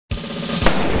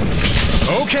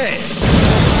Okay.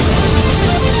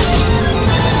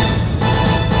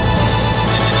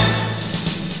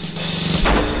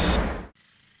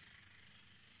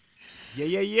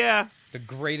 Yeah. The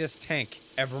greatest tank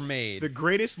ever made. The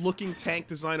greatest looking tank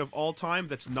design of all time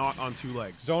that's not on two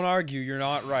legs. Don't argue, you're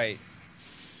not right.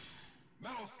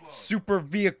 Super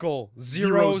Vehicle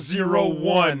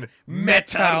 001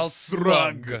 Metal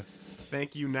Slug.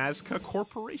 Thank you, Nazca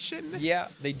Corporation. Yeah,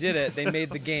 they did it. They made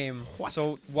the game. What?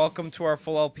 So welcome to our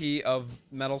full LP of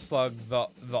Metal Slug, the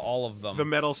all of them. The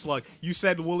Metal Slug. You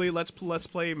said, Wooly, let's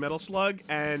play Metal Slug,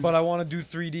 and But I want to do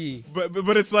 3D.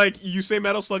 but it's like you say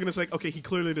Metal Slug, and it's like, okay, he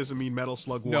clearly doesn't mean Metal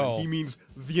Slug 1. No. He means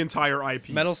the entire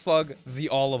IP. Metal Slug, the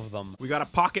all of them. We got a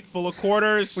pocket full of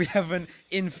quarters. We have an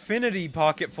infinity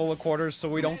pocket full of quarters so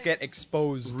we don't get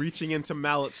exposed. Reaching into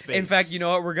mallet space. In fact, you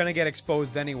know what? We're gonna get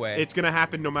exposed anyway. It's gonna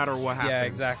happen no matter what happens. Yeah,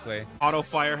 exactly. Auto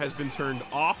fire has been turned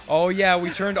off. Oh yeah, we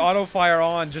turned auto fire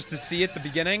on just to see at the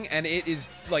beginning, and it is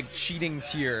like cheating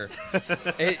tier.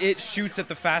 it shoots at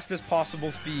the fastest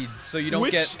possible speed, so you don't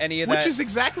get any of that. Which is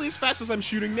exactly as fast as I'm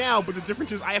shooting now, but the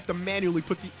difference is I have to manually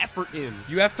put the effort in.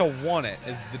 You have to want it,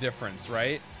 is the difference,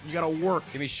 right? You gotta work.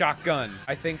 Give me shotgun.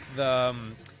 I think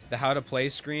the how to play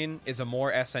screen is a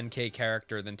more SNK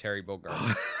character than Terry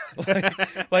Bogard.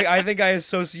 like I think I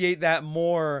associate that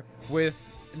more with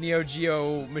Neo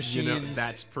Geo machines. You know,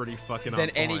 that's pretty fucking than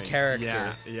on any point.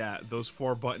 character. Yeah. Those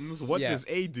 4 buttons. What does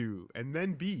A do? And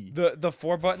then B. The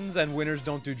 4 buttons and winners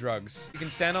don't do drugs. You can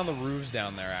stand on the roofs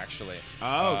down there, actually.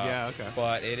 Oh, yeah, okay.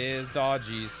 But it is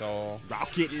dodgy, so...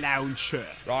 Rocket launcher.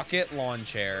 Rocket lawn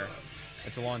chair.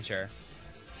 It's a lawn chair.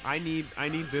 I need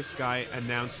this guy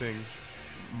announcing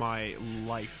my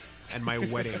life and my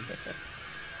wedding.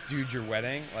 Dude, your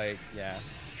wedding? Like, yeah.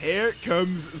 Here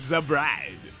comes the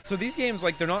bride. So these games,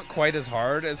 like, they're not quite as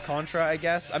hard as Contra, I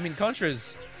guess. I mean,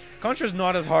 Contra's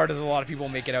not as hard as a lot of people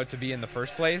make it out to be in the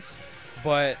first place,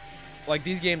 but like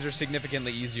these games are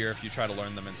significantly easier if you try to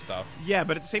learn them and stuff. Yeah,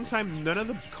 but at the same time, none of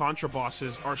the Contra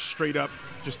bosses are straight up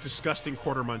just disgusting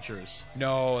quarter munchers.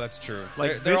 No, that's true.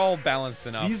 Like they're all balanced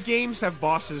enough. These games have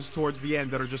bosses towards the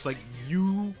end that are just like,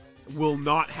 you will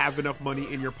not have enough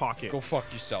money in your pocket. Go fuck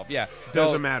yourself. Yeah.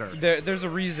 Doesn't matter. There's a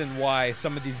reason why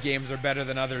some of these games are better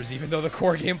than others, even though the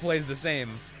core gameplay is the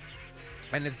same.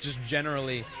 And it's just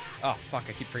generally... Oh, fuck,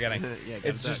 I keep forgetting. Yeah,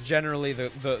 it's just generally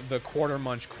the quarter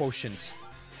munch quotient.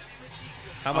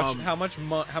 How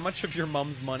much of your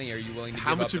mom's money are you willing to give up?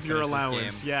 How much to of your finish this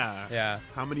allowance? game? Yeah.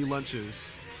 How many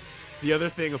lunches? The other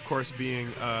thing, of course,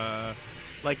 being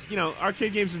like, you know,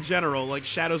 arcade games in general, like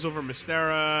Shadows over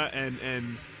Mystera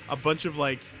and a bunch of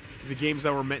like the games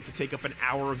that were meant to take up an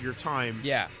hour of your time.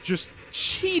 Yeah. Just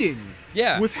cheating.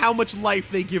 Yeah. With how much life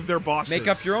they give their bosses. Make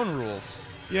up your own rules.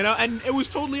 You know, and it was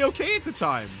totally okay at the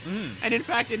time. Mm. And in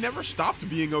fact, it never stopped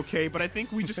being okay, but I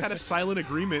think we just had a silent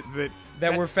agreement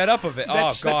that we're fed up of it.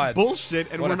 Oh, God. That's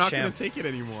bullshit, and What we're a not going champ. to take it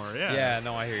anymore. Yeah. Yeah,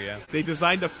 no, I hear you. They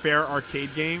designed a fair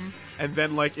arcade game, and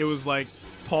then, like, it was, like,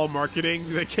 Paul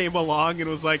Marketing that came along and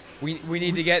was like... We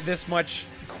need to get this much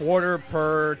quarter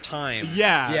per time.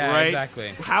 Yeah, right?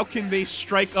 Exactly. How can they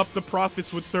strike up the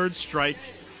profits with Third Strike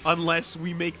unless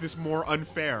we make this more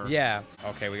unfair? Yeah.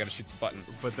 Okay, we got to shoot the button.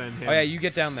 But then him. Oh, yeah, you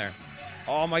get down there.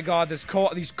 Oh, my God, these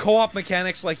co-op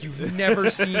mechanics like you've never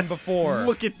seen before.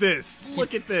 Look at this.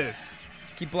 Look at this.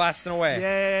 Keep blasting away.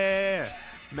 Yeah.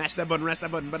 Mash that button,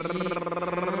 that button.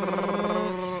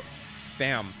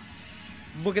 Bam.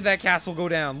 Look at that castle go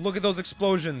down. Look at those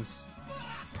explosions.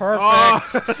 Perfect. Oh,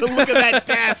 look at that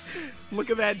death. Look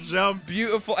at that jump.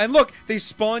 Beautiful. And look, they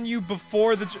spawn you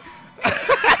before the...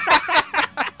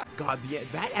 God, yeah,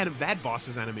 that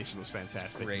boss's animation was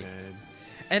fantastic, great. man.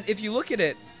 And if you look at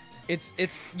it, it's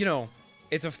you know,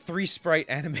 it's a 3 sprite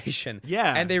animation.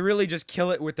 Yeah. And they really just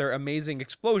kill it with their amazing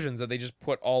explosions that they just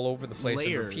put all over the place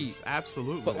and repeat.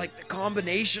 Absolutely. But like the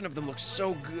combination of them looks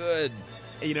so good.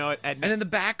 You know, and then the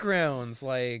backgrounds,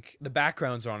 like the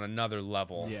backgrounds are on another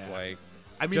level. Yeah. Like,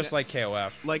 I mean, just like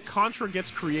KOF. Like Contra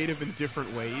gets creative in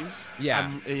different ways.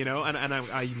 Yeah. You know, and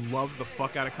I love the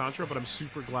fuck out of Contra, but I'm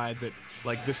super glad that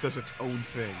like this does its own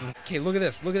thing. Okay, look at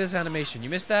this. Look at this animation. You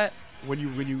missed that? When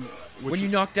you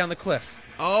knock down the cliff.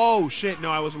 Oh shit!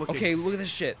 No, I wasn't looking. Okay, look at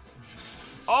this shit.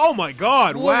 Oh my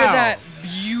God! Look wow. at that.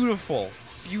 Beautiful.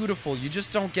 Beautiful. You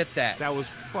just don't get that. That was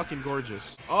fucking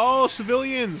gorgeous. Oh,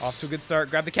 civilians! Off to a good start.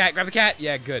 Grab the cat. Grab the cat.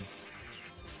 Yeah, good.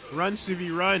 Run,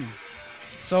 Civi, run.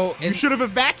 So you should have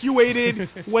evacuated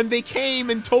when they came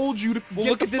and told you to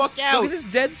get the fuck out. Look at this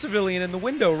dead civilian in the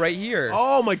window right here.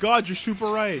 Oh my God, you're super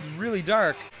right. It's really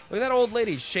dark. Look at that old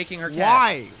lady shaking her cat.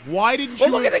 Why? Why didn't you? Oh,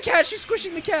 look at the cat. She's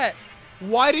squishing the cat.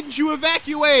 Why didn't you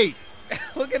evacuate?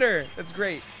 Look at her. That's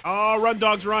great. Oh, run,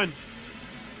 dogs, run.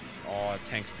 Oh,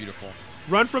 tank's beautiful.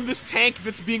 Run from this tank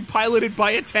that's being piloted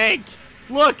by a tank.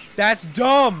 Look. That's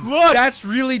dumb. Look. That's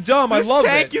really dumb. I love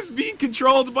This tank it. is being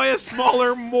controlled by a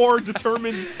smaller, more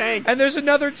determined tank. And there's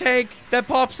another tank that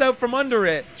pops out from under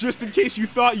it. Just in case you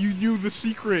thought you knew the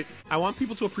secret. I want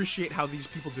people to appreciate how these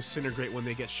people disintegrate when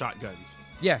they get shotgunned.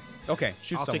 Yeah. Okay.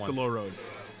 Shoot I'll someone. take the low road.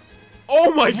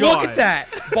 Oh my god! Look at that.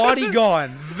 Body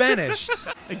gone. Vanished.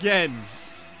 Again,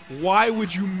 why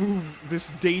would you move this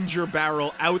danger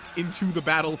barrel out into the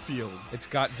battlefield? It's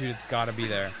got to be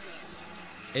there.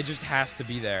 It just has to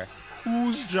be there.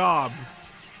 Whose job?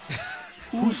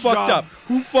 Who fucked up?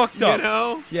 Who fucked up? You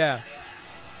know? Yeah.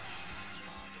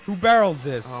 Who barreled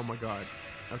this? Oh my god.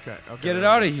 Okay. Get it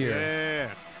out of here.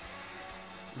 Yeah.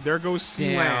 There goes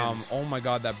Damn. Sealand. Oh my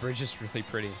god, that bridge is really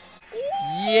pretty.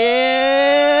 Yeah!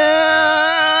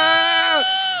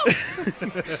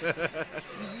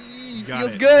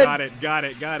 Feels good. Got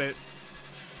it.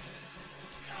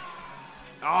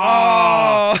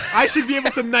 Oh! I should be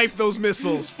able to knife those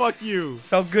missiles. Fuck you.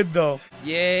 Felt good though.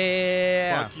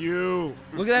 Yeah. Fuck you.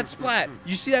 Look at that splat.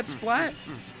 You see that splat?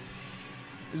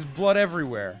 There's blood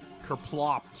everywhere.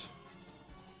 Kerplopped.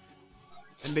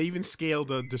 And they even scaled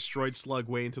a destroyed slug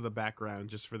way into the background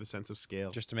just for the sense of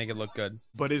scale. Just to make it look good.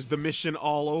 But is the mission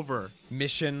all over?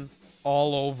 Mission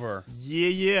all over.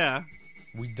 Yeah.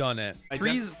 We done it.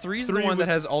 Three's Three the one was- that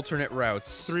has alternate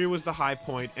routes. 3 was the high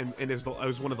point, and it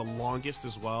was one of the longest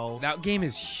as well. That game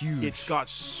is huge. It's got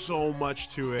so much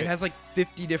to it. It has like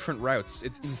 50 different routes.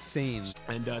 It's insane.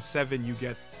 And 7, you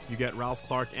get Ralph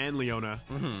Clark and Leona,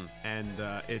 and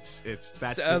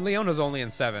Leona's only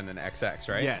in 7 and XX,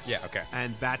 right? Yes. Yeah. Okay.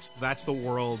 And that's the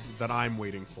world that I'm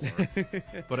waiting for.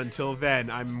 But until then,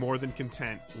 I'm more than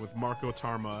content with Marco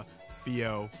Tarma,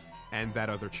 Theo, and that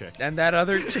other chick. And that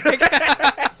other chick.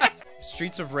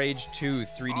 Streets of Rage 2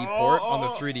 3D port on the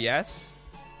 3DS.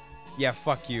 Yeah,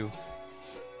 fuck you.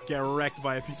 Get wrecked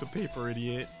by a piece of paper,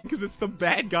 idiot. Because it's the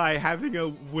bad guy having a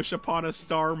wish upon a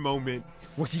star moment.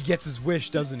 Well, he gets his wish,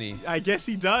 doesn't he? I guess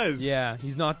he does. Yeah,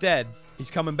 he's not dead.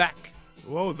 He's coming back.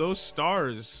 Whoa, those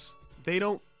stars. They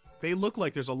look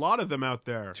like there's a lot of them out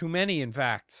there. Too many, in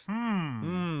fact.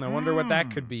 I wonder what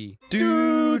that could be.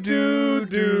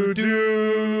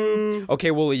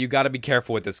 Okay, Wooly, you gotta be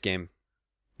careful with this game.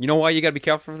 You know why you gotta be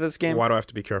careful with this game? Why do I have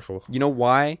to be careful? You know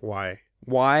why? Why?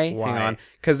 Why? Hang on.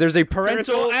 Because there's a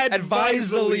parental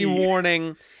advisory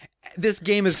warning. This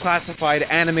game is classified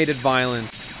animated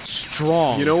violence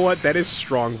strong. You know what? That is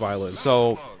strong violence.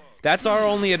 So that's our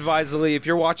only advisory. If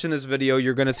you're watching this video,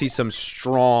 you're gonna see some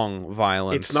strong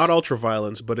violence. It's not ultra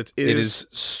violence, but it is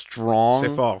strong.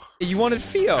 C'est fort. You wanted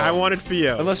Theo. I wanted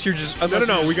Theo. Unless you're just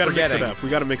no. We gotta forgetting. mix it up. We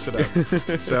gotta mix it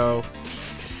up. So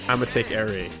I'm gonna take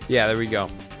Airy. Yeah, there we go.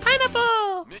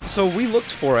 Pineapple. So we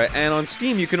looked for it, and on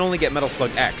Steam you can only get Metal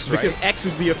Slug X, right? Because X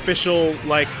is the official,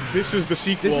 like, this is the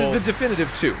sequel. This is the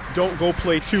definitive 2. Don't go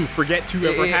play 2. Forget 2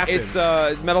 ever happened. It's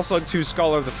Metal Slug 2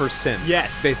 Scholar of the First Sin.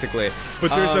 Yes. Basically. But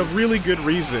there's a really good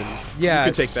reason. Yeah.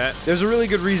 You could take that. There's a really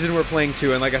good reason we're playing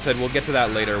 2, and like I said, we'll get to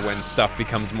that later when stuff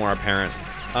becomes more apparent.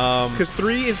 Because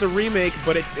 3 is a remake,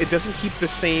 but it doesn't keep the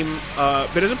same,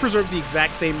 it doesn't preserve the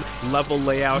exact same level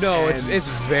layout. No, and it's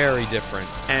very different.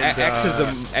 And,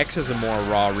 X is a more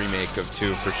raw remake of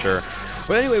 2 for sure.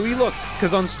 But anyway, we looked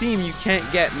because on Steam you can't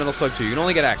get Metal Slug 2. You can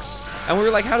only get X. And we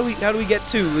were like, how do we get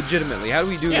 2 legitimately? How do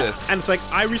we do this? And it's like,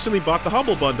 I recently bought the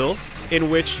Humble Bundle, in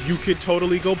which you could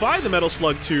totally go buy the Metal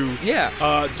Slug 2 .mu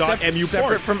separate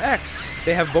port. from X.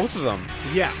 They have both of them.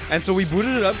 Yeah. And so we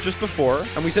booted it up just before,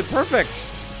 and we said, perfect.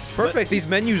 Perfect. These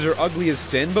menus are ugly as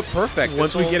sin, but perfect.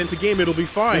 Once we get into game, it'll be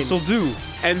fine. This'll do.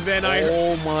 And then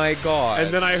Oh my god.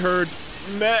 And then I heard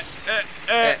It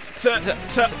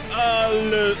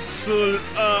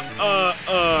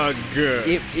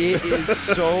is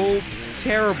so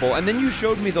terrible. And then you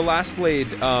showed me the Last Blade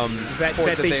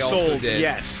that they also sold. did.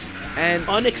 Yes. And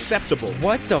unacceptable.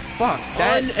 What the fuck?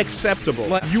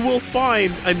 Unacceptable. You will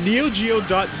find a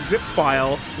neogeo.zip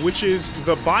file, which is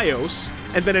the BIOS,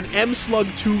 and then an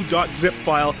mslug2.zip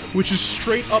file, which is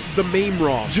straight up the MAME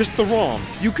ROM. Just the ROM.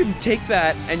 You can take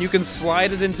that and you can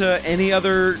slide it into any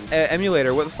other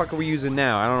emulator. What the fuck are we using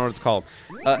now? I don't know what it's called.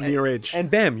 Near Edge.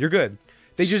 And bam, you're good.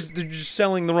 They're just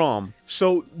selling the ROM.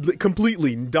 So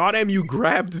completely, .mu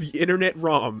grabbed the internet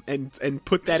ROM and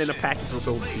put that in a package and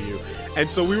sold it to you. And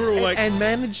so we were like, and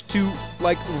managed to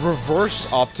like reverse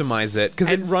optimize it because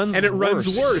it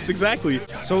runs worse. Exactly.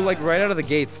 So like right out of the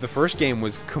gates, the first game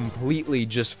was completely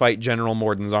just fight General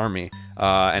Morden's army,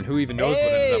 and who even knows what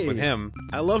ended up with him.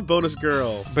 I love Bonus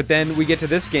Girl. But then we get to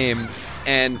this game,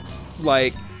 and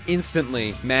like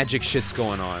instantly magic shit's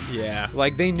going on. Yeah.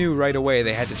 Like, they knew right away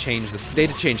they had to change this. They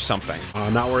had to change something.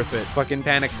 Not worth it. Fucking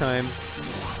panic time.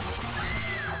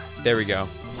 There we go.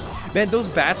 Man, those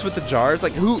bats with the jars,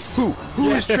 like, who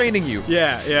is training you?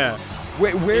 Yeah, yeah.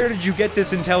 Where did you get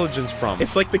this intelligence from?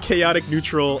 It's like the chaotic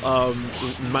neutral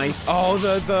mice. Oh,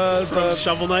 from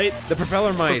Shovel Knight. The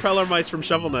propeller mice. Propeller mice from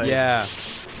Shovel Knight. Yeah.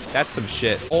 That's some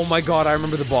shit. Oh my god, I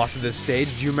remember the boss of this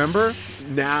stage. Do you remember?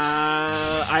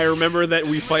 Nah, I remember that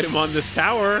we fight him on this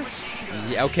tower.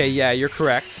 Yeah, okay, yeah, you're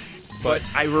correct. But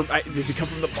does he come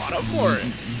from the bottom or?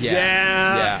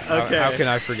 Yeah. Okay. How can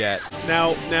I forget?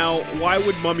 Now, why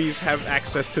would mummies have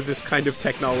access to this kind of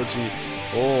technology?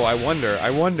 Oh, I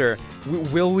wonder.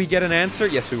 Will we get an answer?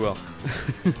 Yes, we will.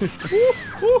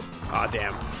 Aw,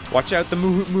 damn. Watch out, the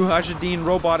Mujahideen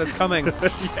robot is coming.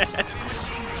 Yeah.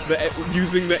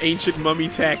 Using the ancient mummy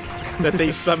tech that they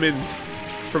summoned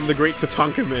from the great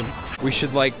Tutankhamun. We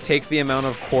should, like, take the amount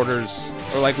of quarters,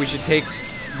 or, like, we should take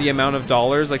the amount of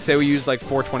dollars, like, say we used, like,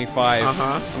 $425,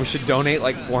 and we should donate,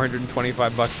 like,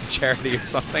 $425 to charity or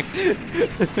something.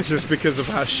 Just because of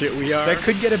how shit we are. That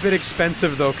could get a bit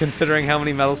expensive, though, considering how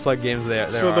many Metal Slug games there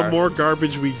are. So the more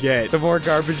garbage we get. The more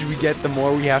garbage we get, the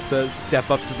more we have to step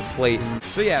up to the plate.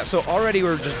 So yeah, so already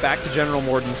we're just back to General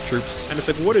Morden's troops. And it's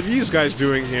like, what are these guys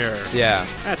doing here? Yeah.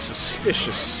 That's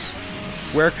suspicious.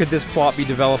 Where could this plot be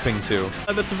developing to?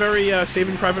 That's a very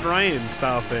Saving Private Ryan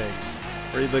style thing.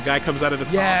 Where the guy comes out of the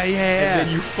top. Yeah. And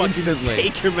then you fucking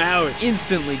take him out.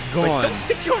 Instantly It's gone. like, don't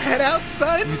stick your head out,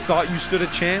 son. You thought you stood a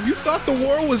chance? You thought the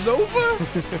war was over?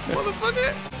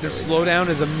 Motherfucker. This slowdown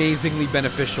is amazingly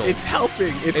beneficial. It's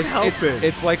helping. It's helping.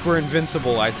 It's like we're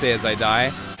invincible, I say as I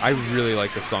die. I really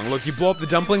like this song. Look, you blow up the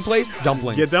dumpling place?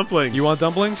 Dumplings. Get dumplings. You want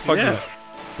dumplings? Fuck yeah. you.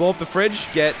 Blow up the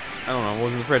fridge? Get, I don't know, what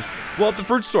was in the fridge? Blow up the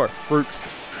fruit store. Fruit.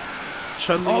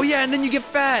 Chun-Li. Oh yeah, and then you get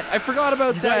fat. I forgot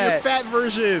about You that. got your fat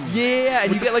version. Yeah,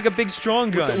 and you get like a big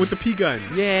strong gun. With the pea gun.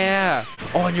 Yeah.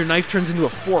 Oh, and your knife turns into a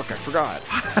fork. I forgot.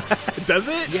 Does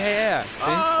it? Yeah. See?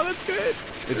 Oh, that's good.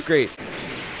 It's great.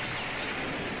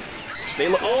 Stay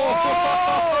low.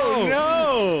 Oh,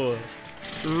 no.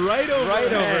 Right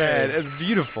overhead. It's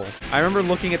beautiful. I remember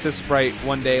looking at this sprite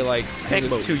one day, like, I think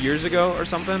it was 2 years ago or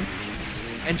something.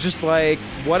 And just like,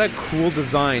 what a cool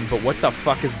design, but what the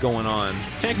fuck is going on?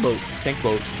 Tank boat. Tank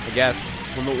boat, I guess.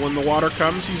 When the water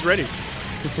comes, he's ready.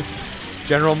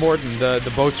 General Morton,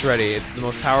 the boat's ready. It's the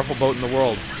most powerful boat in the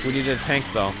world. We need a tank,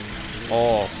 though.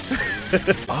 Oh.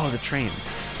 Oh, the train.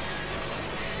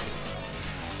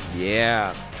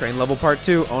 Yeah. Train level part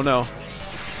 2. Oh, no.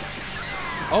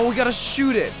 Oh, we gotta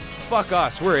shoot it. Fuck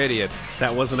us. We're idiots.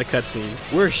 That wasn't a cutscene.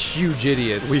 We're huge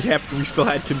idiots. We still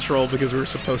had control because we were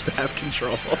supposed to have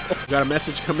control. Got a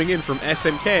message coming in from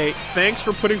SNK. Thanks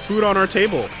for putting food on our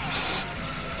table.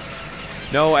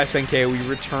 No, SNK, we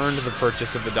returned the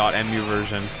purchase of the .mu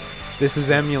version. This is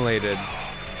emulated.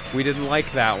 We didn't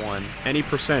like that one. Any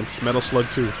percents, Metal Slug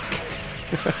 2.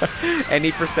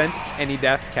 Any percent, any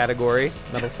death category,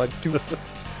 Metal Slug 2.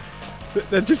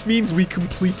 That just means we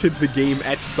completed the game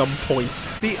at some point.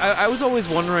 See, I was always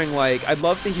wondering, like, I'd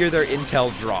love to hear their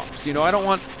intel drops. You know, I don't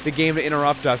want the game to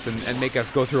interrupt us and make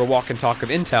us go through a walk and talk of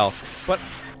intel. But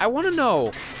I want to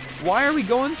know, why are we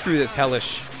going through this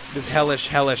hellish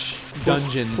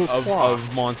dungeon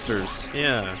of monsters?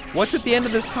 Yeah. What's at the end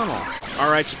of this tunnel?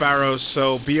 Alright, Sparrows,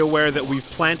 so be aware that we've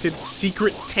planted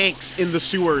secret tanks in the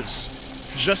sewers.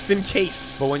 Just in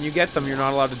case. But when you get them, you're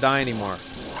not allowed to die anymore.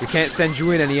 We can't send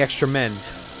you in any extra men.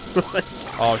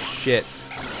 Oh, shit.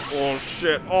 Oh,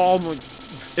 shit. Oh, my...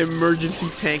 Emergency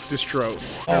tank distro.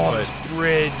 Oh, this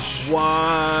bridge.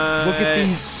 What? Look at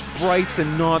these sprites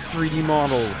and not 3D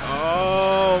models.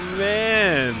 Oh,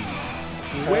 man.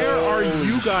 Where are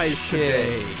you guys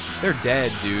today? They're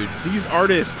dead, dude. These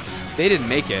artists. They didn't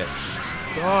make it.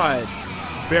 God.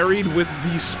 Buried with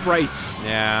these sprites.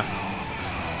 Yeah.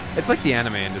 It's like the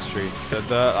anime industry.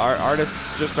 Our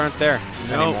artists just aren't there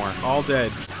anymore. All dead.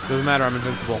 Doesn't matter, I'm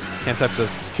invincible. Can't touch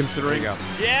this. Considering. There you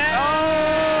go. Yeah!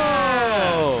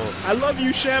 Oh! I love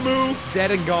you, Shamu!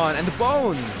 Dead and gone. And the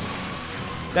bones!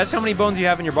 That's how many bones you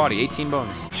have in your body. 18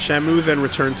 bones. Shamu then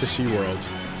returned to SeaWorld.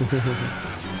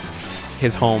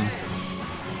 His home.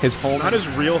 His home. Not his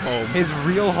real home. His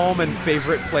real home and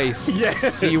favorite place. Yeah.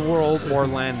 SeaWorld,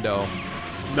 Orlando.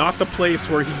 Not the place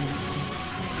where he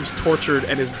is tortured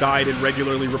and has died and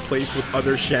regularly replaced with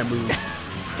other Shamus.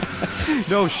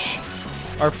 No, shh.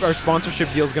 Our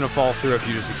sponsorship deal's gonna fall through if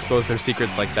you just expose their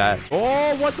secrets like that.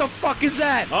 Oh, what the fuck is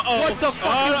that? Uh-oh. What the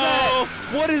fuck is that?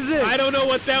 What is this? I don't know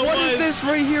what that was. What is this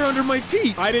right here under my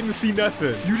feet? I didn't see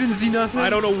nothing. You didn't see nothing? I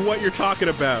don't know what you're talking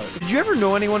about. Did you ever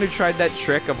know anyone who tried that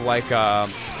trick of like a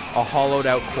hollowed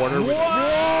out quarter? Whoa!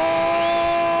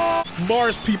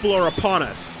 Mars people are upon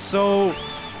us. So,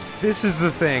 this is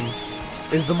the thing.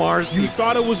 Is the Mars You people.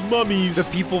 thought it was mummies. The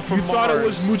people from You Mars. thought it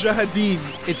was Mujahideen.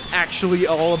 It's actually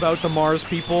all about the Mars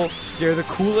people. They're the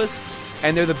coolest,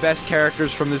 and they're the best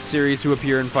characters from this series who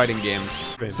appear in fighting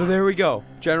games. So there we go.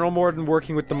 General Morden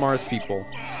working with the Mars people.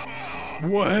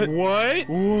 What? What?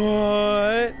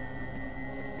 What?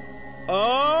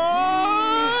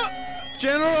 Oh!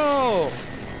 General!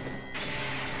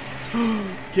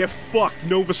 Get fucked,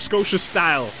 Nova Scotia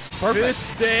style. Perfect. This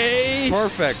day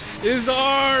Perfect. is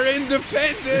our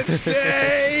Independence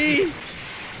Day!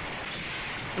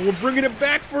 And we're bringing it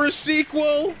back for a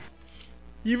sequel!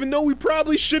 Even though we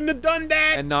probably shouldn't have done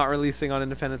that! And not releasing on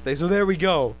Independence Day. So there we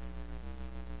go.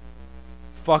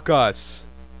 Fuck us.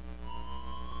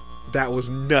 That was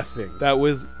nothing. That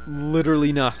was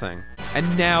literally nothing.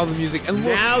 And now the music. And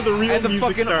look, Now the real and the music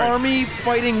fucking starts. army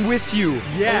fighting with you.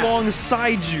 Yeah.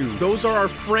 Alongside you. Those are our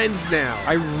friends now.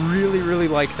 I really, really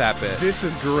like that bit. This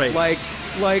is great. Like,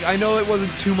 I know it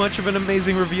wasn't too much of an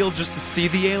amazing reveal just to see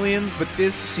the aliens, but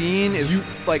this scene is,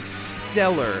 like,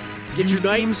 stellar. Get your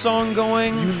theme song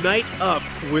going. Unite up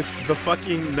with the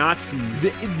fucking Nazis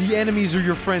The enemies are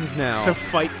your friends now. to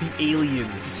fight the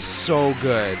aliens. So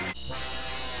good.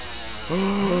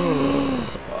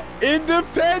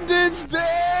 Independence Day!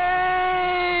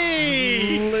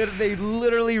 They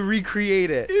literally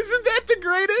recreate it. Isn't that the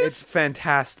greatest? It's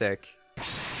fantastic.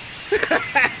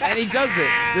 And he does it.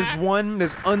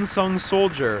 This unsung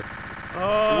soldier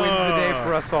wins the day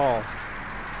for us all.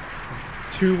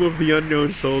 Tomb of the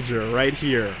Unknown Soldier, right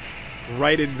here.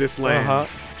 Right in this land.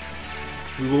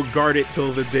 We will guard it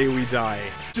till the day we die.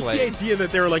 Just the idea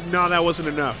that they were like, nah, that wasn't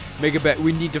enough. Make a bet.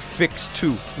 We need to fix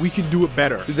 2. We can do it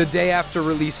better. The day after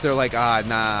release, they're like,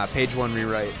 nah, page 1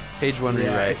 rewrite. Page 1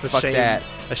 rewrite. It's a Fuck shame. that.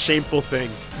 A shameful thing.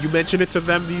 You mention it to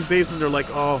them these days and they're like,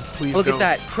 oh, please Look don't. at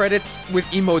that. Credits with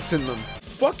emotes in them.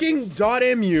 Fucking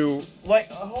 .mu. Like,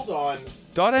 hold on.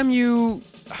 .mu...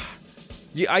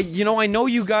 I know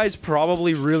you guys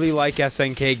probably really like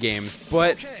SNK games,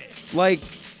 but, like,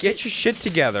 get your shit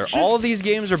together. All of these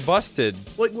games are busted.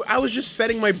 Like, I was just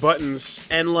setting my buttons,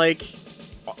 and like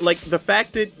the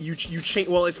fact that you change.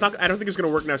 Well, it's not. I don't think it's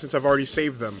gonna work now since I've already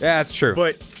saved them. Yeah, that's true.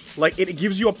 But like, it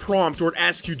gives you a prompt, or it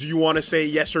asks you, do you want to say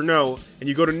yes or no? And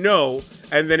you go to no,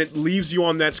 and then it leaves you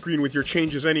on that screen with your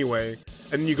changes anyway.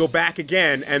 And then you go back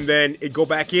again, and then it go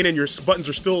back in, and your buttons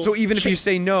are still. So even if you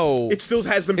say no, it still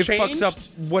has them it changed. fucks up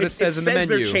what it says in the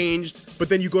menu. They're changed, but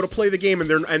then you go to play the game, and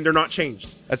they're not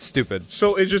changed. That's stupid.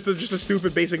 So it's just a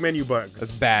stupid basic menu bug.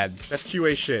 That's bad. That's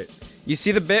QA shit. You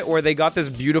see the bit where they got this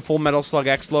beautiful Metal Slug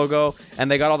X logo,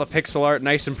 and they got all the pixel art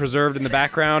nice and preserved in the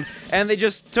background, and they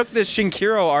just took this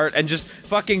Shinkiro art and just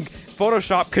fucking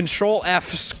Photoshop Control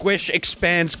F squish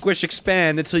expand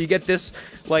until you get this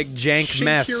like jank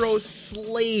mess. Shinkiro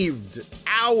slaved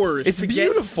hours. It's to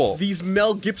beautiful. Get these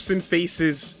Mel Gibson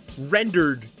faces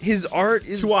rendered. His art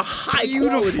is to a high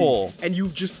beautiful. quality, and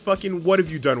you've just fucking. What have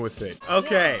you done with it?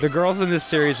 Okay. The girls in this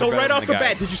series. So are better right than off the bat,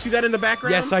 guys. did you see that in the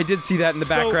background? Yes, I did see that in the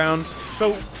background.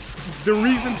 So the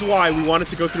reasons why we wanted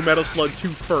to go through Metal Slug 2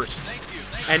 first,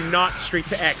 and not straight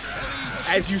to X,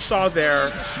 as you saw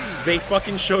there, they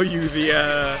fucking show you the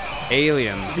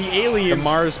aliens. The aliens. The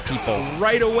Mars people.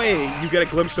 Right away, you get a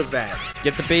glimpse of that.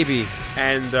 Get the baby.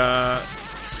 And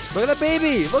look at the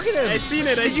baby. Look at him. I seen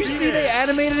it. Did you see they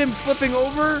animated him flipping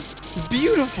over?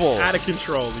 Beautiful. Out of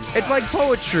control. It's like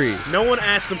poetry. No one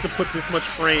asked them to put this much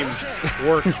frame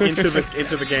work into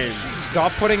the game.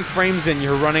 Stop putting frames in.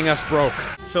 You're running us broke.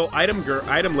 So item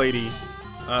lady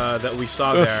that we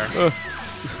saw there.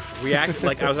 We act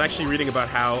like I was actually reading about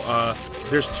how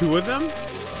there's 2 of them.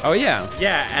 Oh yeah.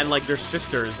 Yeah, and like they're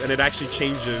sisters, and it actually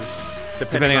changes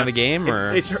depending on the game, or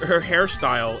it's her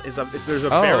hairstyle is there's a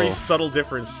very subtle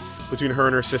difference between her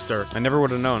and her sister. I never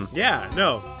would have known. Yeah,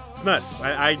 no, it's nuts.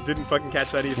 I didn't fucking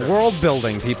catch that either. World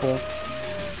building, people.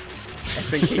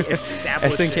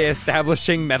 SNK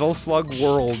establishing Metal Slug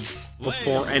worlds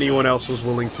before anyone else was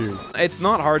willing to. It's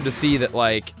not hard to see that,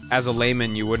 like, as a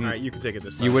layman, you wouldn't. All right, you can take it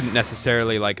this time. You wouldn't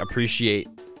necessarily like appreciate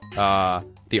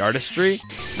the artistry.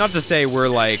 Not to say we're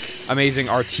like amazing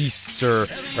artistes or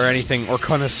anything, or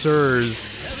connoisseurs,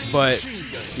 but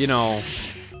you know.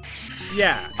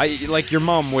 Yeah. Like your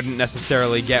mom wouldn't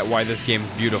necessarily get why this game's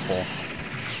beautiful.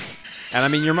 And I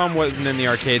mean, your mom wasn't in the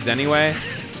arcades anyway.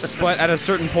 But at a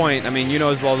certain point, I mean, you know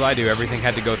as well as I do, everything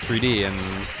had to go 3D and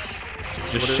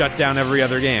just shut down every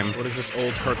other game. What is this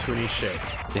old cartoony shit?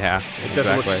 Yeah, it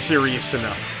doesn't look serious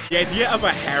enough. The idea of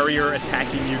a Harrier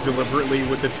attacking you deliberately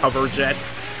with its hover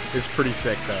jets is pretty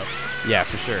sick, though. Yeah,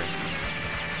 for sure.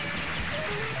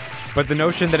 But the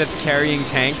notion that it's carrying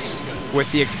tanks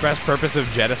with the express purpose of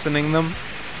jettisoning them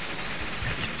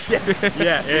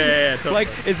Yeah. Totally.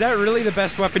 Like, is that really the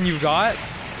best weapon you've got?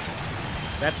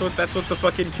 That's what the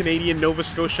fucking Canadian Nova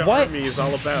Scotia What? Army is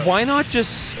all about. Why not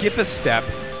just skip a step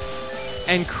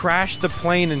and crash the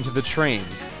plane into the train?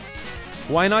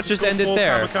 Why not just go end it full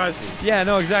there? kamikaze. Yeah,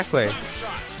 no, exactly.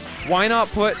 Why not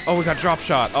put... Oh, we got drop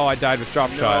shot. Oh, I died with drop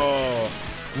shot. No.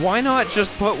 Why not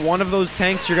just put one of those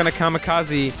tanks you're gonna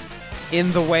kamikaze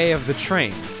in the way of the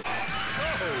train?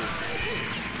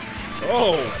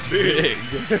 Oh, big.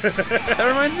 That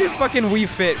reminds me of fucking Wii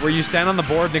Fit, where you stand on the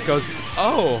board and it goes,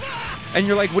 oh. And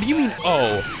you're like, what do you mean,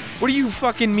 oh? What do you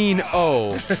fucking mean,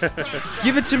 oh?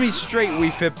 Give it to me straight,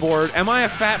 Wii Fit board. Am I a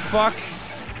fat fuck?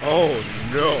 Oh,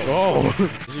 no. Oh.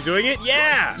 Is he doing it?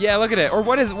 Yeah! Yeah, look at it. Or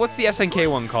what's the SNK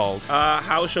one called?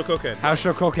 How Shokoken. How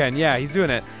Shokoken, yeah, he's doing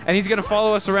it. And he's gonna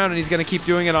follow us around and he's gonna keep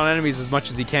doing it on enemies as much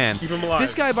as he can. Keep him alive.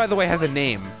 This guy, by the way, has a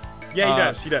name.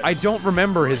 Yeah, he does. I don't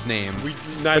remember his name.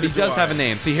 But he does have a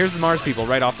name. See, here's the Mars people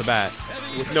right off the bat.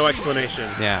 With no explanation.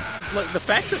 Yeah. Look, the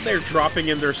fact that they're dropping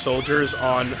in their soldiers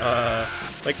on,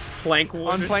 like, plank wood.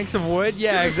 On planks of wood?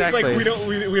 Yeah, It's exactly. just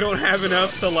like, we don't have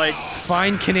enough to, like...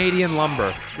 Fine Canadian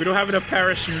lumber. We don't have enough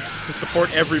parachutes to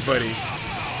support everybody.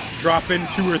 Drop in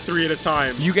 2 or 3 at a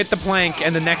time. You get the plank,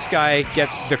 and the next guy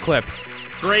gets the clip.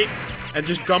 Great. And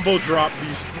just Dumbo drop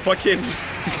these fucking...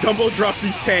 Dumbo drop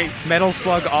these tanks. Metal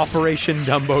Slug Operation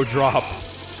Dumbo Drop.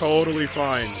 Totally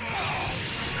fine.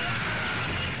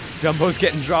 Dumbo's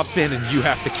getting dropped in, and you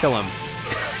have to kill him.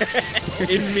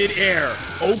 In midair.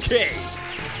 Okay.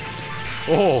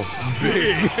 Oh,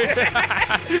 big.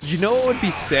 You know what would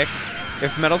be sick?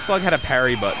 If Metal Slug had a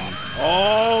parry button.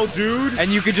 Oh, dude.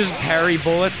 And you could just parry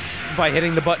bullets by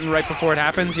hitting the button right before it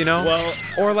happens, you know? Well...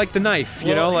 Or like the knife,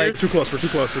 you know? Like... Too close, we're too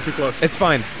close, we're too close. It's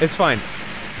fine, it's fine.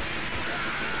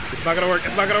 It's not gonna work,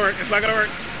 it's not gonna work, it's not gonna work.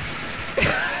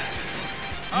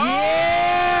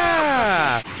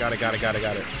 Yeah! Got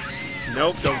it.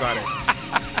 Nope, don't got it.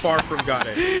 Far from got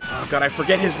it. Oh god, I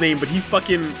forget his name, but he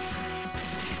fucking...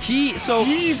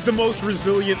 He's the most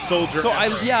resilient soldier ever.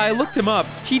 I looked him up.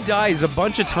 He dies a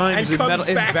bunch of times in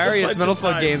various Metal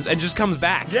Slug games and just comes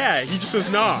back. Yeah, he just says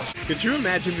nah. Could you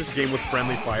imagine this game with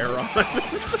friendly fire on?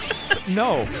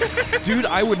 No. Dude,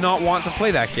 I would not want to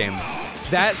play that game.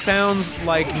 That sounds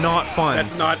like not fun.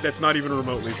 That's not even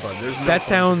remotely fun. There's no that fun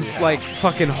sounds like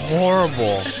fucking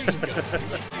horrible.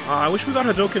 I wish we got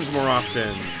Hadokens more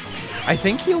often. I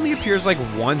think he only appears like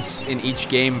once in each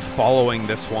game following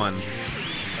this one.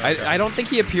 I don't think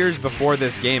he appears before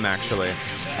this game, actually.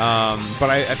 But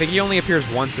I think he only appears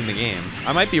once in the game.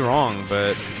 I might be wrong,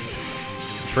 but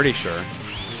I'm pretty sure.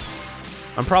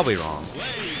 I'm probably wrong.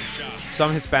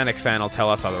 Some Hispanic fan will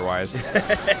tell us otherwise.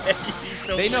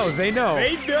 They know.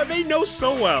 They know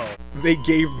so well. They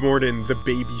gave Morden the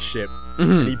baby ship,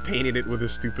 and he painted it with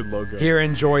his stupid logo. Here,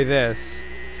 enjoy this.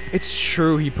 It's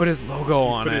true, he put his logo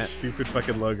on it. He put his stupid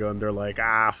fucking logo, and they're like,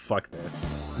 ah, fuck this.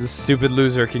 This stupid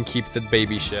loser can keep the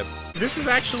baby ship. This is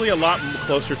actually a lot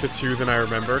closer to 2 than I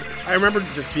remembered. I remembered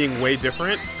this being way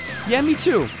different. Yeah, me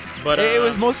too. But it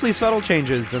was mostly subtle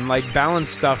changes and like balance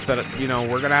stuff that, you know,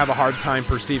 we're gonna have a hard time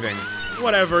perceiving.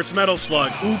 Whatever, it's Metal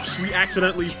Slug. Oops, we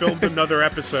accidentally filmed another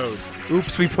episode.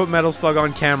 Oops, we put Metal Slug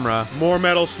on camera. More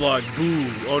Metal Slug. Boo.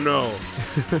 Oh no.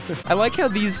 I like how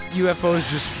these UFOs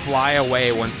just fly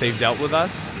away once they've dealt with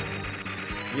us.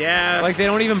 Yeah. Like, they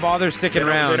don't even bother sticking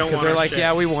around, because they're like, shit.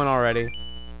 Yeah, we won already.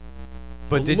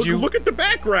 But did you... Look at the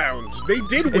background! They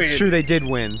did win! It's true, they did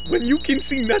win. When you can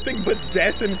see nothing but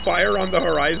death and fire on the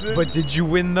horizon. But did you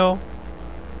win, though?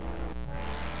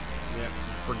 Yep.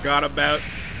 Forgot about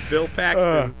Bill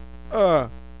Paxton.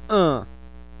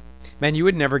 Man, you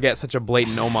would never get such a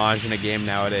blatant homage in a game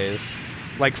nowadays.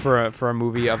 Like for a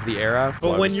movie of the era.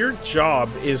 But when your job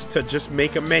is to just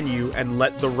make a menu and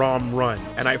let the ROM run,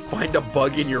 and I find a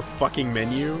bug in your fucking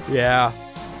menu. Yeah.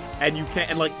 And you can't,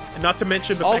 and like, not to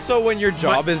mention the also fact when your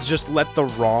job is just let the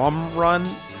ROM run,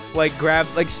 like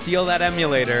steal that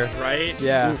emulator. Right?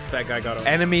 Yeah. Oof, that guy got over.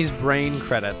 Enemy's brain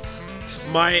credits.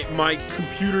 My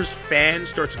computer's fan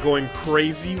starts going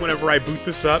crazy whenever I boot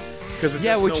this up.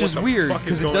 Yeah, which is weird,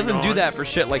 because it doesn't do that for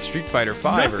shit like Street Fighter V.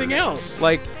 Nothing else.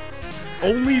 Like,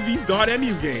 only these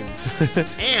 .emu games.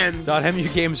 And .emu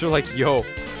games are like, yo,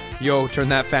 turn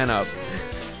that fan up.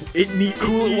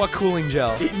 What cooling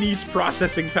gel? It needs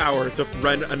processing power to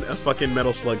run a fucking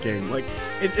Metal Slug game. Like,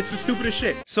 it's the stupidest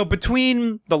shit. So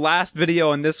between the last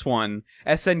video and this one,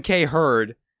 SNK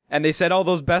heard, and they said, oh,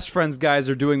 those Best Friends guys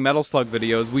are doing Metal Slug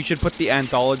videos. We should put the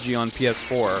anthology on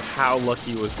PS4. How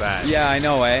lucky was that? Yeah, I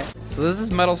know, eh? So this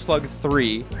is Metal Slug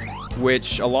 3,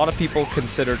 which a lot of people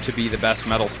consider to be the best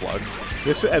Metal Slug.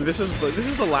 This is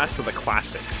the last of the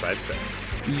classics, I'd say.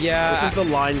 Yeah. This is the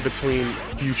line between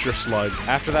future Slug.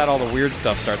 After that, all the weird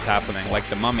stuff starts happening, like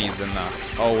the mummies and the...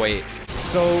 Oh, wait.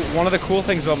 So, one of the cool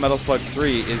things about Metal Slug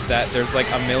 3 is that there's like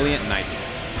a million... Nice.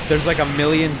 There's like a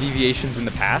million deviations in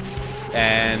the path,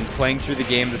 and playing through the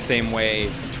game the same way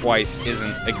twice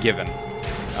isn't a given.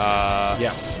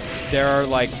 Yeah. There are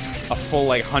like a full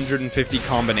like 150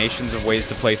 combinations of ways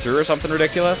to play through or something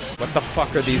ridiculous. What the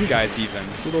fuck are these guys even?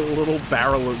 Little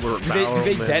barrel. Do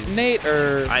they detonate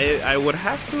or? I would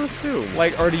have to assume.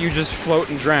 Like, or do you just float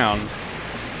and drown?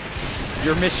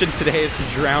 Your mission today is to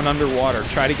drown underwater.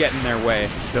 Try to get in their way.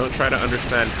 Don't try to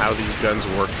understand how these guns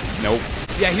work. Nope.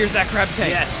 Yeah, here's that crab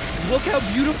tank. Yes. Look how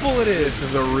beautiful it is. This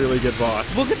is a really good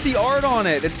boss. Look at the art on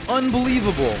it. It's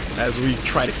unbelievable. As we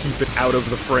try to keep it out of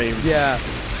the frame. Yeah.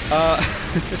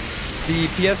 The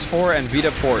PS4 and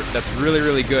Vita port that's really,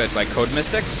 really good by Code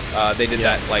Mystics. They did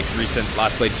that like recent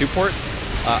Last Blade 2 port.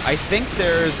 I think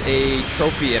there's a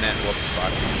trophy in it. Whoops,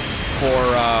 fuck.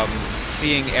 For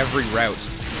seeing every route.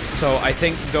 So I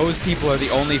think those people are the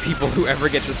only people who ever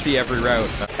get to see every route.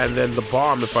 And then the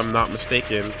bomb, if I'm not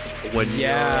mistaken, when you're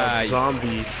a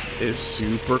zombie, is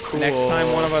super cool. Next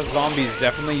time one of us zombies,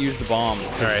 definitely use the bomb.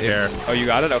 Alright, here. Oh, you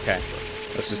got it? Okay.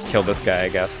 Let's just kill this guy, I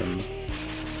guess, and...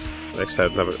 Next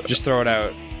time, never... Just throw it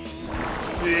out.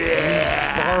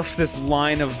 Yeah! Barf this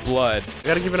line of blood. I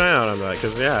gotta keep an eye out on that,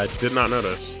 because, yeah, I did not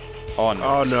notice. Oh, no.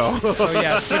 Oh, no. Oh,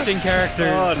 yeah, switching characters.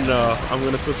 Oh, no. I'm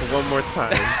gonna switch one more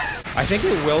time. I think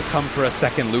it will come for a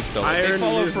second loop, though. They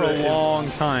follow for a long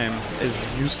time. Is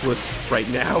useless right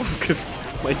now, because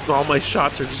all my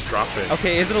shots are just dropping.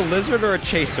 Okay, is it a lizard or a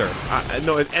chaser?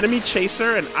 No, an enemy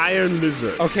chaser and iron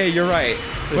lizard. Okay, you're right.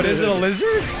 But is it a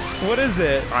lizard? What is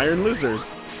it? Iron lizard.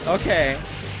 Okay.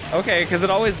 Okay, because it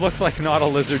always looked like not a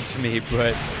lizard to me,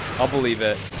 but I'll believe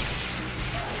it.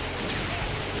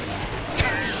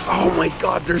 Oh my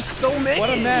god, there's so many! What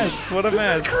a mess, what a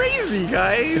mess. This is crazy,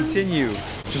 guys! Continue.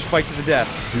 Just fight to the death.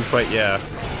 Do fight, yeah.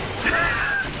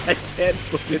 I can't.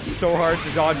 It's so hard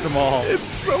to dodge them all. It's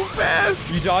so fast!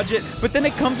 You dodge it, but then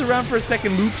it comes around for a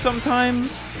second loop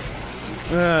sometimes.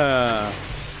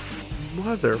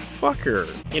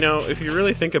 Motherfucker. You know, if you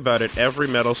really think about it, every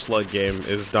Metal Slug game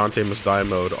is Dante Must Die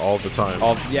mode all the time.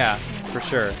 Yeah, for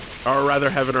sure. Or rather,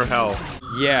 Heaven or Hell.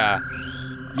 Yeah.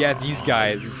 Yeah, these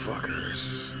guys. You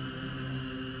fuckers.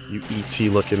 You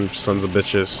ET-looking sons of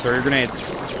bitches. Throw your grenades.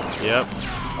 Yep.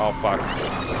 Oh, fuck.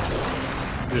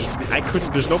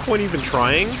 There's no point even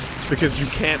trying, because you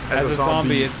can't, as a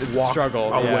zombie, it's walk a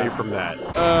struggle. away from that.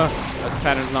 This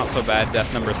pattern's not so bad.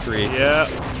 Death number 3. Yeah.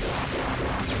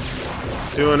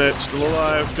 Doing it. Still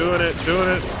alive. Doing it. Doing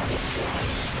it.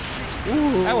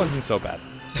 Ooh. That wasn't so bad.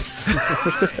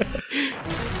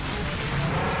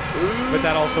 But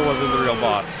that also wasn't the real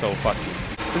boss, so fuck you.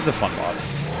 This is a fun boss.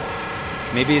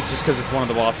 Maybe it's just because it's one of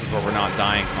the bosses where we're not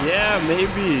dying. Yeah,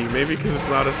 maybe. Maybe because it's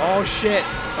not as... Oh, shit!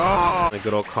 Oh! The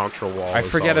good old Contra wall. I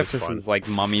forget if this is like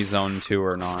Mummy Zone 2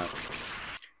 or not.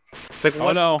 It's like,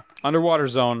 what? Oh no, Underwater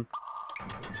Zone.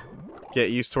 Get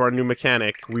used to our new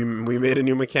mechanic. We made a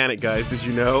new mechanic, guys. Did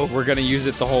you know? We're gonna use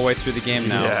it the whole way through the game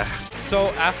now. Yeah. So,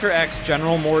 after X,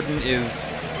 General Morden is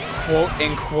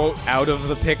quote-unquote out of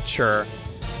the picture.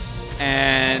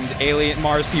 And alien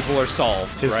Mars people are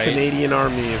solved, His right? Canadian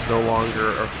army is no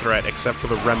longer a threat, except for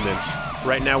the remnants.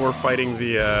 Right now we're fighting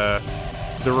the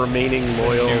remaining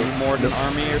loyal... The new Morden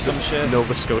army or some shit?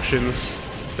 Nova Scotians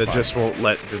that just won't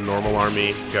let the normal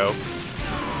army go.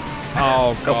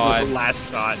 Oh, God. Last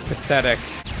shot. Pathetic.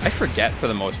 I forget, for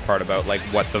the most part, about, like,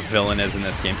 what the villain is in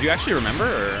this game. Do you actually remember,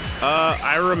 or...?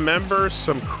 I remember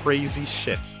some crazy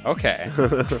shit. Okay.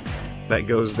 That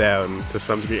goes down to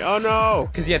some degree. Oh no!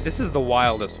 Because, yeah, this is the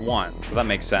wildest one, so that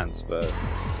makes sense, but...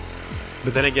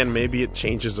 But then again, maybe it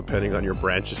changes depending on your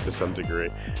branches to some degree.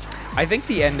 I think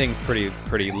the ending's pretty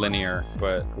linear,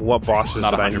 but... What bosses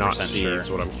did I not 100% see sure. is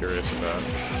what I'm curious about.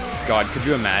 God, could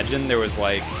you imagine there was,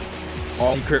 like,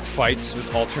 secret fights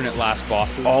with alternate last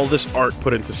bosses? All this art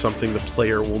put into something the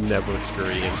player will never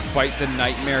experience. Fight the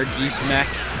Nightmare Geese Mech.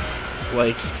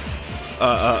 Like...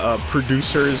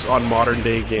 producers on modern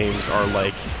day games are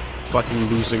like fucking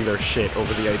losing their shit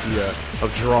over the idea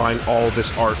of drawing all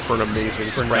this art for an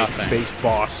amazing sprite-based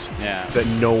boss that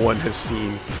no one has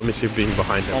seen. Let me see if being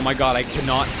behind him. Oh my god, I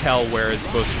cannot tell where it's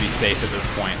supposed to be safe at this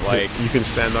point. Like, you can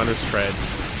stand on his tread.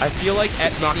 I feel like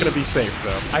it's not going to be safe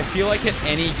though. I feel like at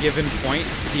any given point,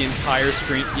 the entire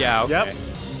screen. Yeah. Okay. Yep.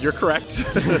 You're correct.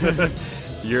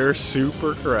 You're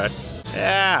super correct.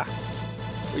 Yeah.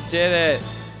 We did it.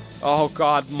 Oh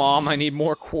god, Mom, I need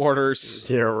more quarters.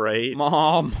 Yeah, right.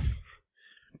 Mom.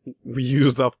 We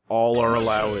used up all our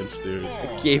allowance, dude.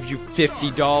 I gave you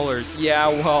 $50. Yeah,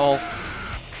 well,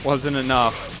 wasn't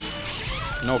enough.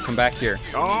 No, come back here.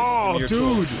 Oh, dude.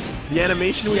 Tools. The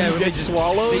animation when you get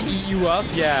swallowed. They eat you up.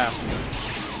 Yeah.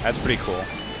 That's pretty cool.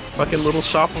 Fucking little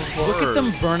shop of horrors. Look at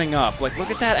them burning up. Like, look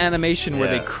at that animation where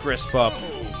they crisp up.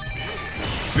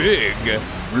 Big.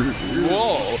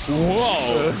 Whoa.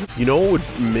 Whoa. You know what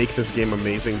would make this game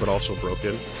amazing but also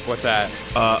broken? What's that?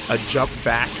 A jump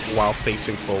back while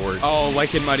facing forward. Oh,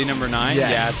 like in Mighty Number 9?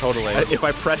 Yes. Yeah, totally. If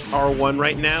I pressed R1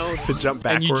 right now to jump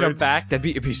backwards. And you jump back, it'd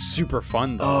be super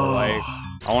fun though. Oh. Like,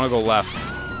 I want to go left.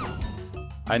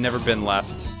 I've never been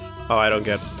left. Oh, I don't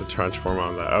get the transform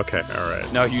on that. Okay,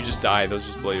 alright. No, you just die. Those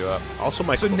just blow you up. Also,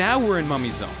 my So now we're in Mummy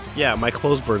Zone. Yeah, my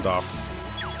clothes burned off.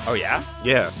 Oh, yeah?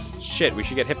 Yeah. Shit, we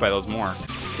should get hit by those more.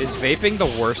 Is vaping the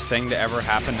worst thing to ever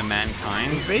happen to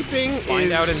mankind? Vaping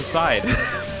Find out inside.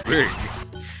 Big.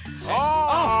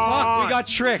 Oh, fuck, we got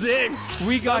tricked. Dicks.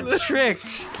 We got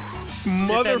tricked.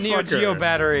 Motherfucker. That Neo Geo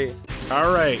battery.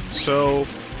 Alright, so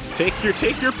take your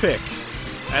pick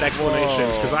at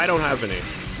explanations, because I don't have any.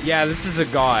 Yeah, this is a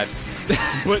god.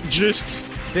 But just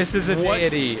This is a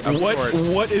deity of sorts.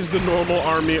 What is the normal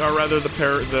army, or rather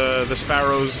the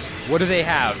Sparrows? What do they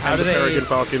have? How do the they? Peregrine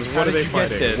Falcons? What are they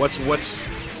fighting? This? What's?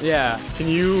 Yeah. Can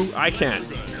you? I can't.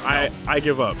 I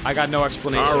give up. I got no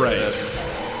explanation. All right. For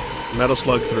this. Metal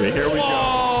Slug 3. Here we go.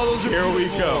 Oh, those are Here we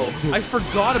go. I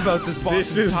forgot about this boss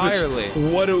This is entirely.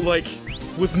 like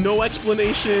with no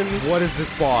explanation. What is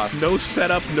this boss? No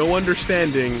setup. No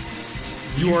understanding.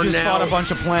 You are just now fought a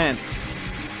bunch of plants.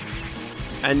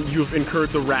 And you've incurred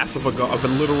the wrath of a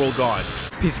literal god.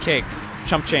 Piece of cake.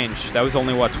 Chump change. That was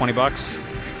only, what, 20 bucks?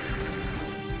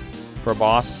 For a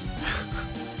boss?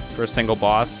 For a single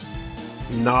boss?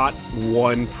 Not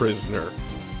one prisoner.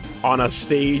 On a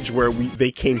stage where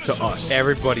they came to us.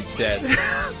 Everybody's dead.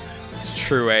 It's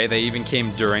true, eh? They even came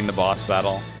during the boss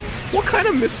battle. What kind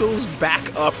of missiles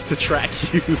back up to track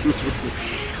you?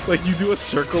 Like, you do a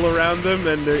circle around them,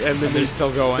 and then they're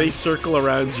still going? They circle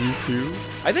around you, too?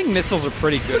 I think missiles are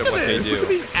pretty good at what they do. Look at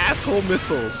these asshole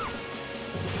missiles.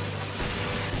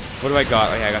 What do I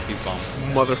got? Oh yeah, I got these bombs.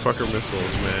 Motherfucker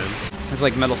missiles, man. It's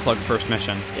like Metal Slug first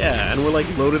mission. Yeah, and we're like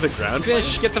low to the ground.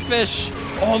 Fish! Get the fish!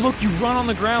 Oh look, you run on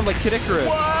the ground like Kid Icarus.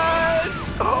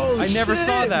 What? Oh, I never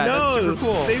saw that. No, that's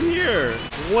super cool. Same here.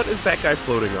 What is that guy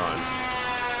floating on?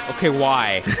 Okay,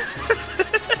 why?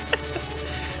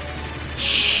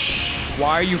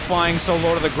 Why are you flying so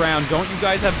low to the ground? Don't you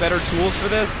guys have better tools for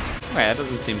this? Wait, that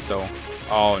doesn't seem so...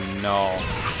 Oh, no.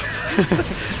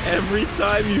 Every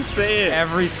time you say it.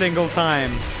 Every single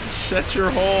time. Shut your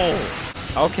hole.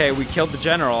 Okay, we killed the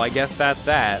general. I guess that's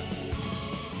that.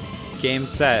 Game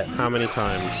set. How many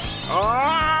times?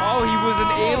 Oh, he was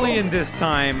an alien this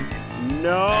time.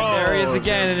 No. And there he is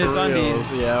again in his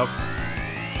undies. Yep.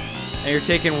 And you're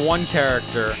taking one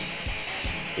character.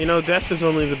 You know, death is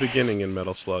only the beginning in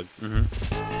Metal Slug. Mm-hmm.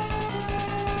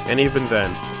 And even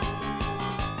then.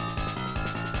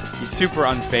 He's super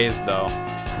unfazed, though.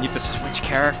 You have to switch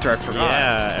character, I forgot.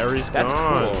 Yeah, Aries gone. That's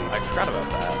cool. I forgot about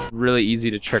that. Really easy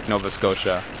to trick Nova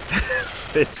Scotia.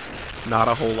 There's not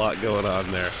a whole lot going on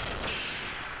there.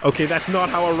 Okay, that's not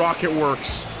how a rocket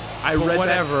works. I read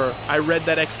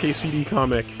that XKCD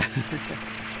comic.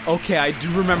 Okay, I do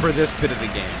remember this bit of the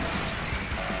game.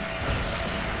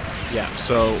 Yeah,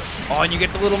 so... Oh, and you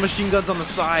get the little machine guns on the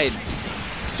side.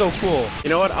 So cool. You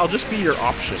know what? I'll just be your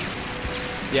option.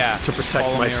 Yeah. To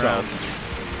protect myself.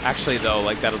 Actually, though,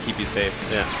 like, that'll keep you safe.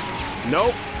 Yeah.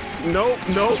 Nope. Nope.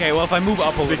 Nope. Okay, well, if I move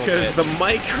up a little because bit... the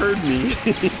mic heard me.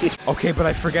 Okay, but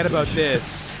I forget about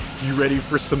this. You ready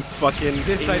for some fucking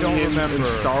this I don't remember. And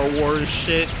Star Wars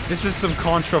shit? This is some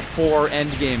Contra 4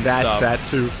 endgame stuff. That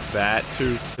too. That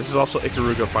too. This is also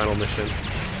Ikaruga final mission.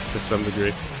 To some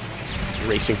degree.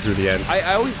 Racing through the end.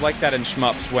 I always like that in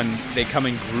shmups when they come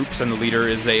in groups and the leader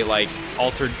is a like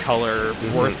altered color,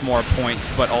 worth more points,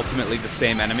 but ultimately the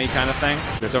same enemy kind of thing.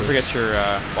 Don't forget your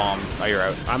bombs. Oh, you're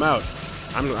out. I'm out.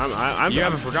 You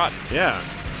haven't forgotten. Yeah,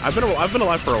 I've been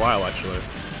alive for a while actually.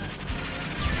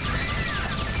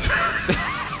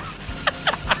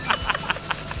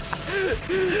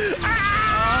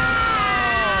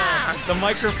 The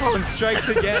microphone strikes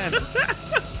again.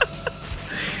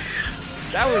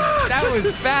 That was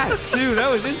fast too.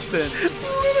 That was instant.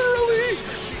 Literally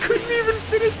couldn't even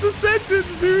finish the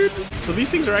sentence, dude. So these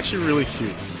things are actually really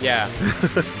cute. Yeah.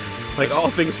 Like all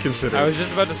things considered. I was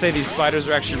just about to say these spiders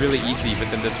are actually really easy, but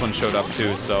then this one showed up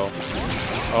too. So,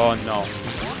 oh no.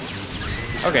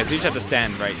 Okay, so you just have to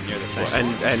stand right near the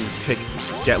thing and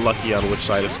get lucky on which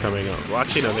side it's coming on. Well,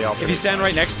 actually, no, they all. If you stand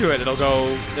right next to it,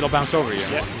 it'll bounce over you.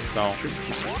 Yeah. So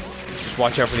just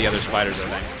watch out for the other spiders, I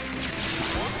think.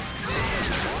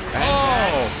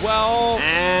 Oh, well,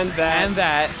 and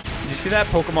that. You see that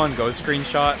Pokemon Go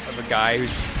screenshot of a guy who's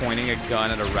just pointing a gun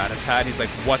at a Rattata? He's like,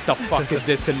 what the fuck is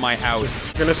this in my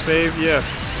house? Gonna save you.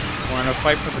 We're gonna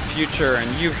fight for the future, and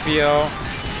you feel...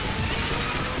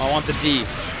 I want the D.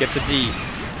 Get the D.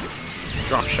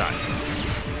 Drop shot.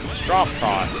 Drop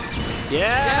pod.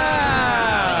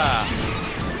 Yeah!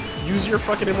 Use your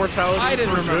fucking immortality. I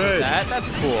didn't for remember good. that.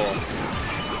 That's cool.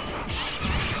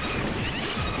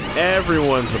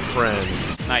 Everyone's a friend.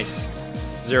 Nice.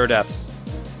 0 deaths.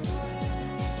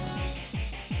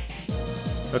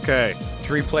 Okay.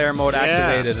 3-player mode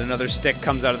activated. Another stick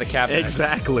comes out of the cabinet.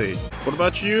 Exactly. What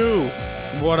about you?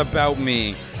 What about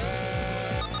me?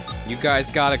 You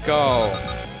guys gotta go.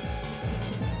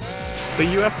 But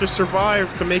you have to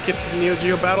survive to make it to the Neo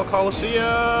Geo Battle Coliseum!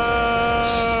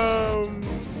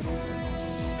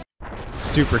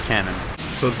 Super canon.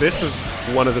 So this is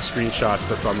one of the screenshots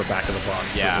that's on the back of the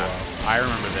box as well. I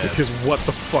remember this. Because what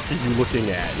the fuck are you looking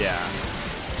at? Yeah.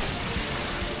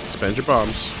 Spend your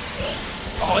bombs.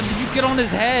 Oh, and then you get on his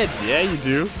head. Yeah, you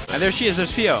do. And there she is. There's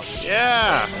Fio.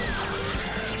 Yeah!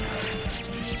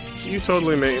 You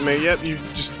totally yep, you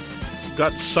just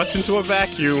got sucked into a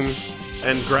vacuum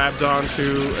and grabbed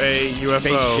onto a UFO.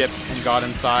 Spaceship and got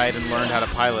inside and learned how to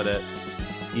pilot it.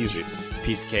 Easy.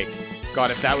 Piece of cake.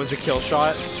 God, if that was a kill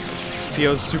shot,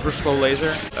 Fio's super slow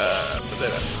laser.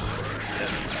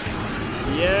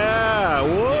 Yeah!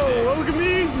 Whoa, look at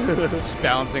me! Just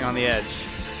balancing on the edge.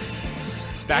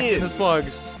 Back to the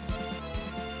slugs.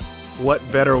 What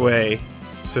better way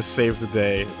to save the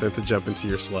day than to jump into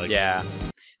your slug? Yeah.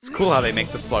 It's cool how they make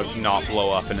the slugs not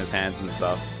blow up in his hands and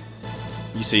stuff.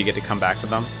 So you get to come back to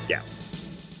them? Yeah.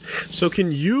 So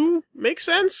can you make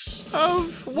sense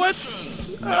of what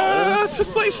took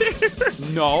place here?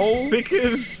 No.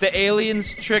 Because... the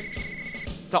aliens tricked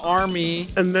the army.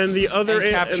 And then the other...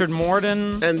 And captured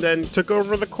Morden. And then took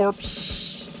over the corpse.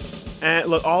 And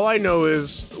look, all I know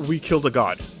is we killed a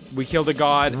god. We killed a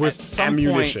god with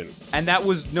ammunition. Point, and that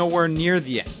was nowhere near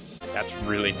the end. That's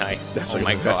really nice. That's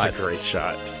my god. That's a great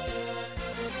shot.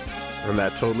 And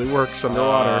that totally works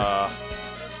underwater.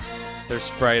 Their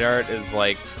sprite art is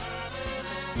like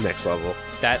next level.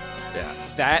 That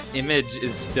image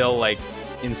is still like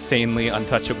insanely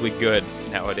untouchably good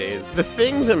nowadays. The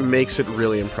thing that makes it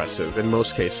really impressive in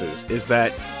most cases is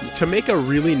that to make a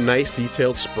really nice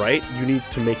detailed sprite, you need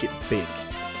to make it big.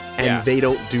 And they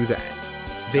don't do that.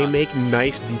 They make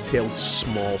nice detailed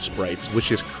small sprites,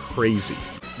 which is crazy.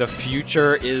 The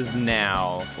future is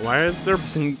now. Why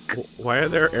are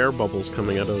there air bubbles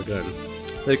coming out of the gun?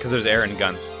 Because there's air in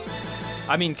guns.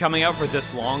 I mean, coming out for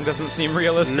this long doesn't seem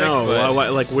realistic. No,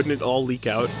 but like, wouldn't it all leak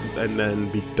out and then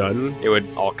be done? It would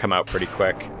all come out pretty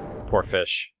quick. Poor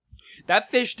fish. That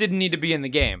fish didn't need to be in the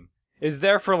game. It's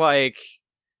there for, like,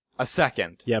 a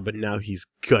second. Yeah, but now he's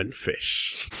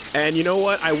Gunfish. And you know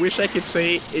what? I wish I could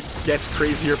say it gets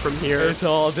crazier from here. It's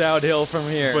all downhill from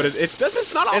here. But it's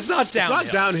not downhill. It's not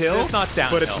downhill.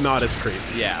 But it's not as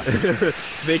crazy. Yeah.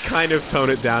 They kind of tone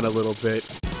it down a little bit.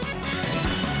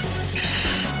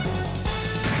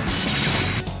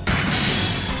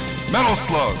 Metal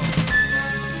Slug.